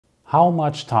How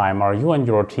much time are you and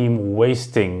your team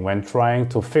wasting when trying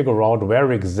to figure out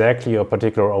where exactly a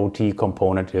particular OT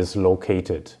component is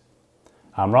located?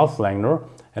 I'm Ralph Langner,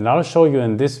 and I'll show you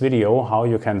in this video how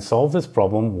you can solve this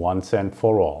problem once and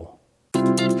for all.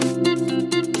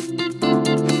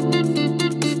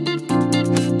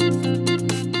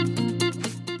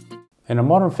 In a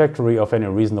modern factory of any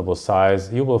reasonable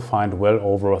size, you will find well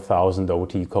over 1,000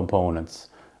 OT components.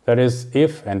 That is,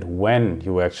 if and when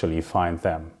you actually find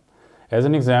them. As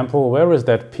an example, where is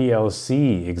that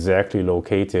PLC exactly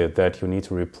located that you need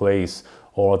to replace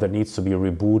or that needs to be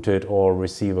rebooted or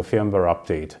receive a firmware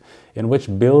update? In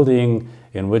which building,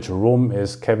 in which room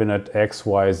is cabinet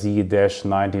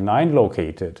XYZ-99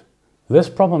 located? This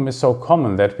problem is so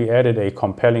common that we added a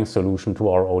compelling solution to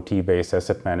our OT-based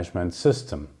asset management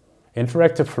system.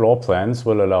 Interactive floor plans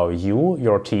will allow you,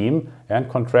 your team, and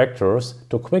contractors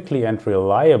to quickly and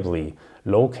reliably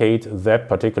locate that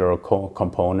particular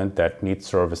component that needs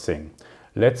servicing.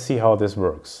 Let's see how this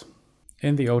works.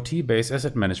 In the OT-based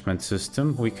asset management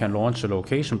system, we can launch a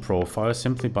location profile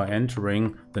simply by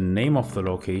entering the name of the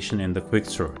location in the quick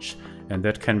search. And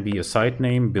that can be a site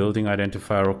name, building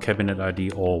identifier, or cabinet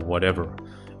ID, or whatever.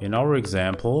 In our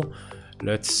example,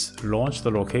 let's launch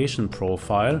the location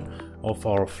profile of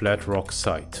our Flat Rock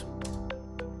site.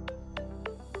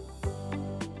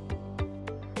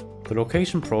 The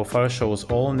location profile shows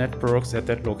all networks at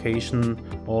that location,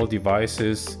 all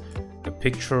devices, a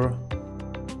picture,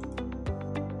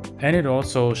 and it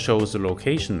also shows a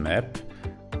location map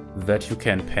that you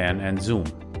can pan and zoom.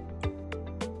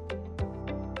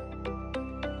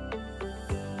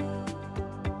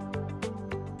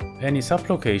 Any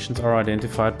sublocations are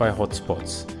identified by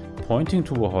hotspots. Pointing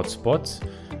to a hotspot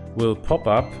will pop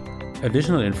up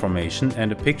additional information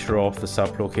and a picture of the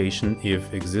sublocation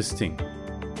if existing.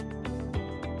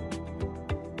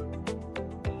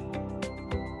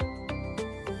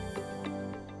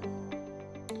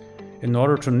 In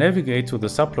order to navigate to the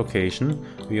sublocation,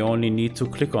 we only need to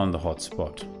click on the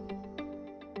hotspot.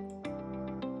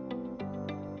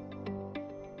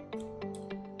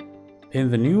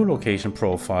 In the new location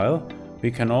profile,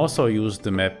 we can also use the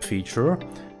map feature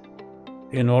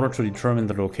in order to determine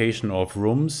the location of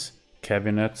rooms,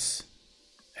 cabinets,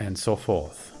 and so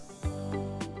forth.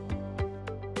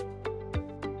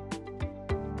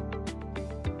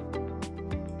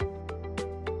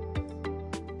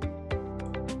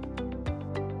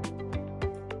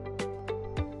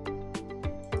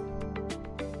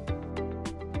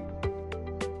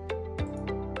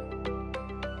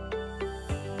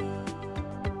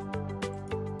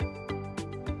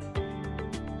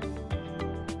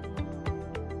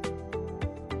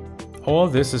 All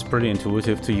this is pretty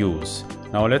intuitive to use.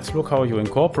 Now let's look how you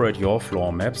incorporate your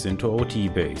floor maps into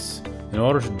OT-Base. In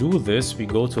order to do this, we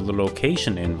go to the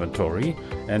location inventory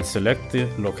and select the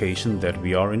location that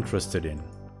we are interested in.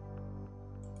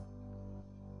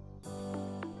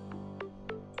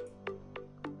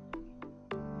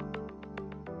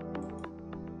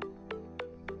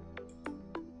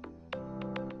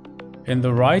 In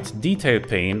the right detail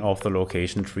pane of the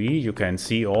location tree, you can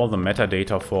see all the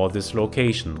metadata for this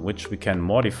location, which we can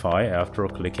modify after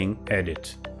clicking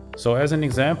Edit. So as an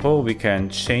example, we can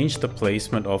change the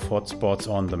placement of hotspots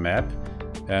on the map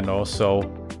and also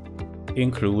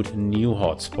include new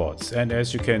hotspots. And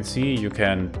as you can see, you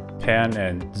can pan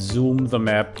and zoom the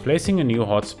map. Placing a new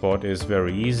hotspot is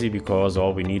very easy because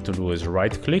all we need to do is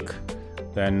right-click,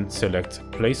 then select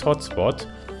Place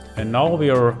Hotspot. And now we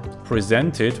are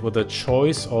presented with a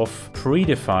choice of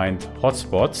predefined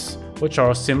hotspots, which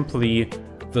are simply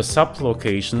the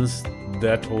sublocations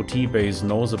that OT-Base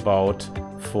knows about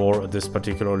for this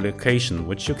particular location,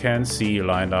 which you can see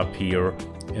lined up here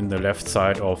in the left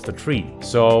side of the tree.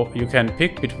 So you can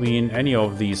pick between any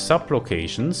of these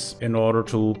sublocations in order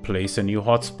to place a new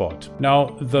hotspot.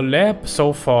 Now the lab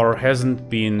so far hasn't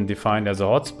been defined as a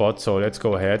hotspot, so let's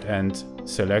go ahead and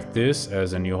select this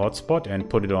as a new hotspot and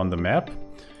put it on the map.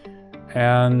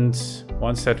 And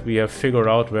once that we have figured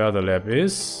out where the lab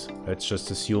is, let's just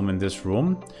assume in this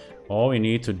room, all we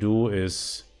need to do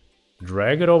is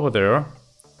drag it over there.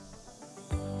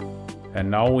 And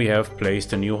now we have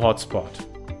placed a new hotspot.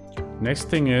 Next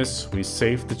thing is we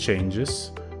save the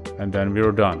changes and then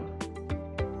we're done.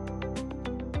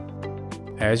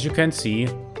 As you can see,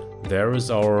 there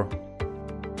is our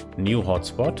new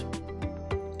hotspot.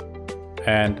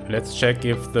 And let's check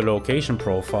if the location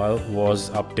profile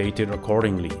was updated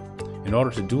accordingly. In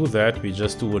order to do that, we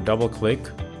just do a double click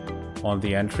on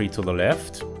the entry to the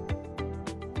left,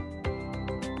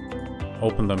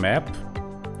 open the map,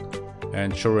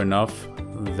 and sure enough,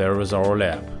 there is our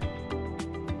lab.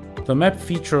 The map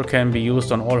feature can be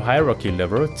used on all hierarchy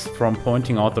levels, from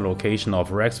pointing out the location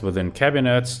of racks within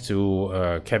cabinets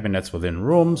to cabinets within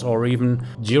rooms, or even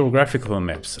geographical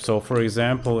maps. So for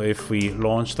example, if we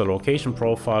launch the location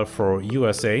profile for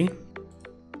USA,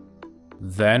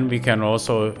 then we can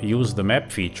also use the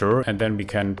map feature, and then we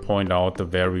can point out the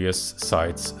various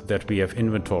sites that we have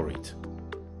inventoried.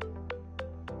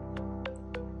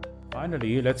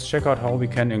 Finally, let's check out how we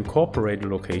can incorporate a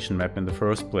location map in the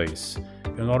first place.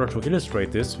 In order to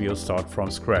illustrate this, we'll start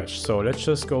from scratch. So let's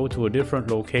just go to a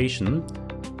different location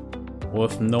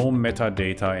with no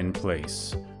metadata in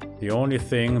place. The only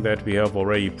thing that we have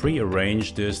already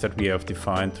pre-arranged is that we have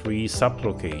defined 3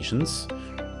 sublocations,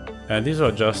 and these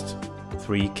are just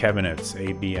 3 cabinets,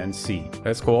 A, B, and C.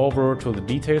 Let's go over to the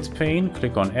details pane,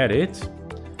 click on edit.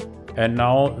 And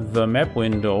now the map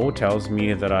window tells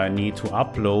me that I need to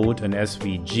upload an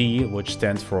SVG, which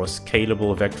stands for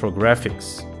Scalable Vector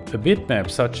Graphics. A bitmap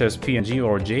such as PNG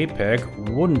or JPEG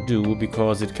wouldn't do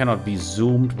because it cannot be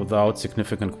zoomed without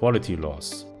significant quality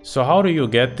loss. So how do you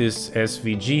get this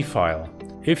SVG file?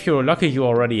 If you're lucky, you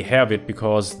already have it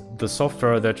because the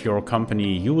software that your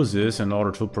company uses in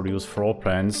order to produce floor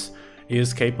plans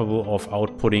is capable of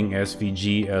outputting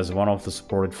SVG as one of the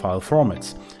supported file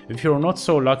formats. If you're not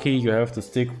so lucky, you have to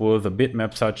stick with a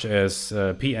bitmap such as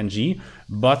PNG,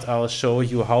 but I'll show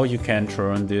you how you can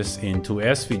turn this into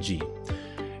SVG.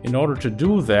 In order to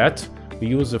do that, we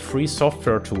use a free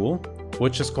software tool,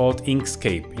 which is called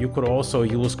Inkscape. You could also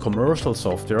use commercial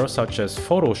software such as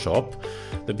Photoshop.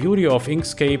 The beauty of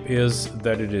Inkscape is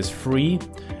that it is free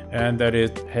and that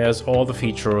it has all the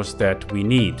features that we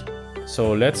need.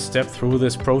 So let's step through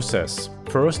this process.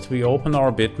 First, we open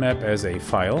our bitmap as a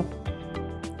file.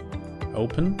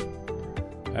 Open.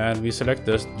 And we select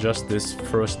just this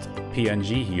first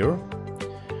PNG here.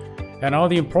 And now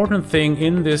the important thing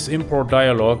in this import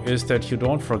dialog is that you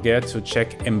don't forget to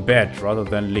check embed rather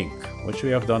than link, which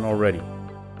we have done already.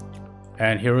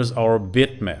 And here is our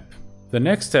bitmap. The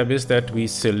next step is that we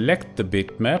select the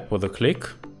bitmap with a click.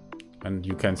 And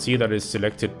you can see that it's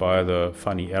selected by the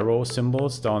funny arrow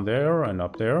symbols down there and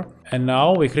up there. And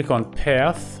now we click on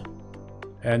Path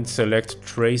and select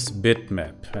Trace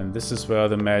Bitmap. And this is where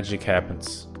the magic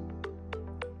happens.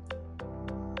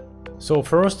 So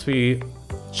first we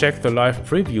check the live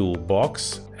preview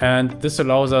box, and this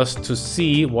allows us to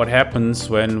see what happens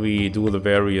when we do the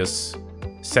various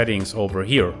settings over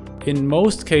here. In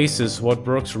most cases, what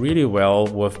works really well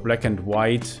with black and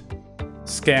white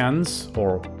scans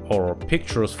or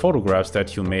pictures, photographs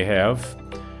that you may have,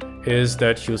 is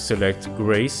that you select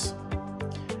grace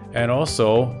and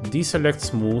also deselect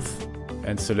smooth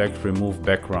and select remove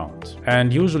background.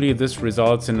 And usually this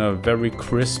results in a very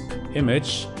crisp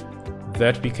image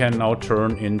that we can now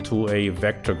turn into a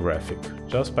vector graphic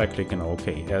just by clicking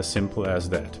OK, as simple as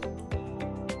that.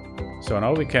 So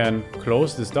now we can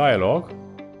close this dialog,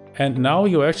 and now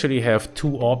you actually have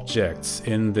 2 objects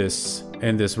in this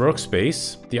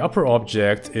workspace. The upper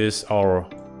object is our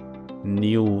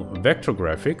new vector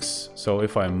graphics. So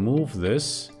if I move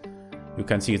this, you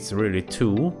can see it's really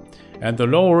 2. And the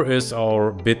lower is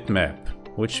our bitmap,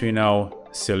 which we now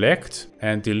select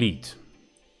and delete.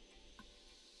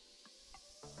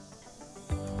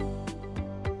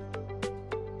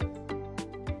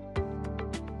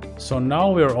 So now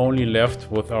we're only left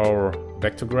with our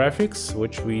vector graphics,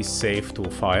 which we save to a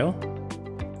file.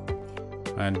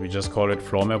 And we just call it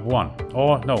floor map 1.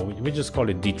 Or no, we just call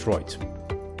it Detroit.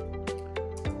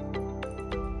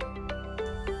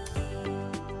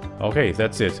 Okay,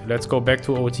 that's it. Let's go back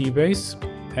to OT base.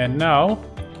 And now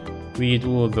we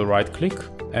do the right click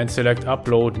and select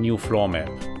upload new floor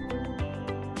map.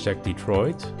 Check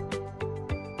Detroit.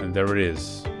 And there it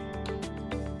is.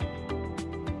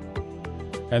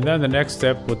 And then the next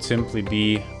step would simply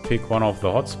be pick one of the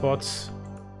hotspots,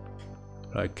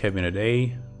 like cabinet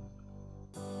A.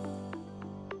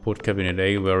 Put cabinet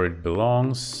A where it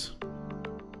belongs.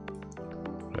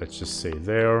 Let's just say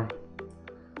there.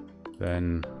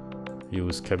 Then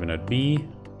use cabinet B.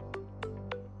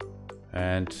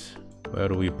 And where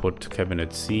do we put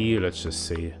cabinet C? Let's just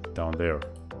say down there.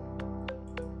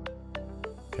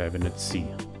 Cabinet C.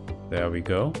 There we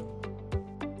go.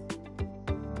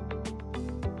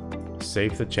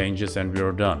 Save the changes and we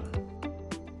are done.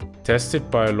 Test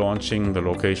it by launching the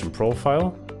location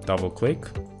profile, double click,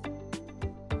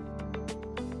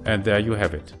 and there you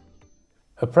have it.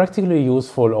 A practically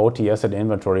useful OT asset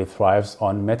inventory thrives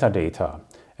on metadata,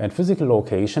 and physical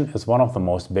location is one of the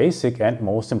most basic and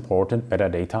most important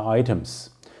metadata items.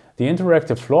 The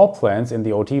interactive floor plans in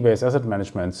the OT-based asset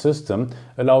management system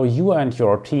allow you and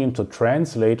your team to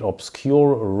translate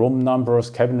obscure room numbers,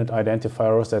 cabinet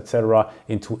identifiers, etc.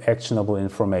 into actionable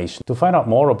information. To find out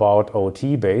more about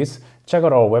OT-base, check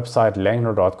out our website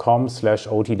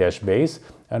langner.com/ot-base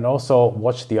and also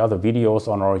watch the other videos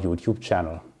on our YouTube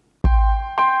channel.